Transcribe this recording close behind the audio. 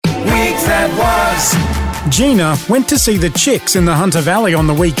Gina went to see the Chicks in the Hunter Valley on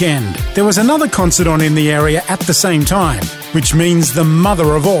the weekend. There was another concert on in the area at the same time, which means the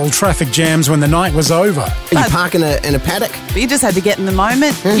mother of all traffic jams when the night was over. Are you parking in a paddock? You just had to get in the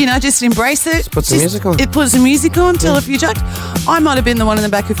moment, just embrace it. Put some music on. It put some music on, tell a few jokes. I might have been the one in the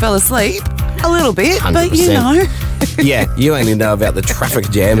back who fell asleep a little bit, 100%. but you know. Yeah, you only know about the traffic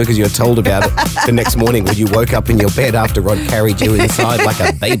jam because you were told about it the next morning when you woke up in your bed after Rod carried you inside like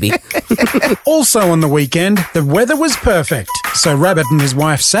a baby. Also on the weekend, the weather was perfect, so Rabbit and his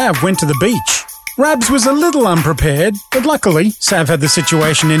wife Sav went to the beach. Rabs was a little unprepared, but luckily Sav had the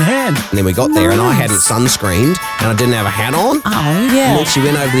situation in hand. And then we got there and I hadn't sunscreened and I didn't have a hat on. Oh, And yeah. then she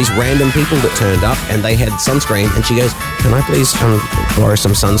went over to these random people that turned up and they had sunscreen and she goes, can I please borrow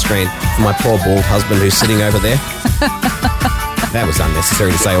some sunscreen for my poor bald husband who's sitting over there? That was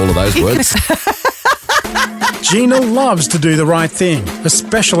unnecessary to say all of those words. Gina loves to do the right thing,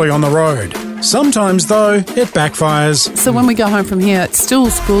 especially on the road. Sometimes, though, it backfires. So when we go home from here, it's still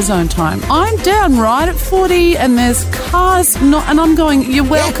school zone time. I'm down right at 40 and there's cars and I'm going, you're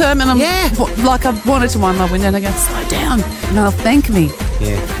welcome. And I'm like, I wanted to wind my window and I go, slow down. And they'll thank me.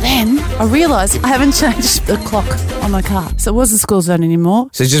 Yeah. Then I realised I haven't changed the clock on my car. So it wasn't school zone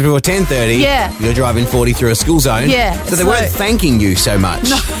anymore. So just before 10:30, you're driving 40 through a school zone. Yeah. So they weren't thanking you so much.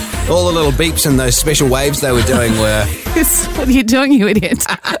 No. All the little beeps and those special waves they were doing were... What are you doing, you idiot?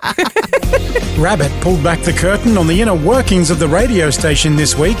 Rabbit pulled back the curtain on the inner workings of the radio station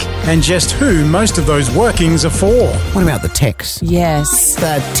this week and just who most of those workings are for. What about the techs? Yes.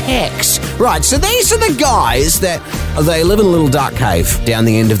 The techs. Right, so these are the guys that they live in a little dark cave down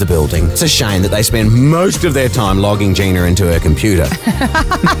the end of the building. It's a shame that they spend most of their time logging Gina into her computer.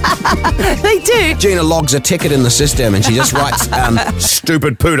 They do. Gina logs a ticket in the system and she just writes,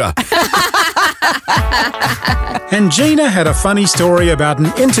 Stoopid Puter. And Gina had a funny story about an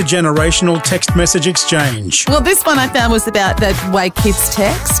intergenerational text message exchange. Well, this one I found was about the way kids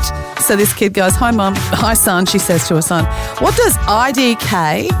text. So this kid goes, hi, Mum. Hi, son, she says to her son. What does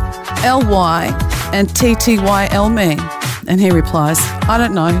IDK, LY and TTYL mean? And he replies, I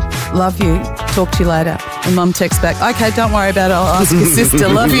don't know. Love you. Talk to you later. And Mum texts back, okay, don't worry about it. I'll ask your sister.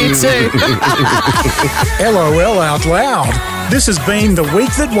 Love you too. LOL out loud. This has been The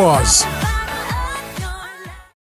Week That Was.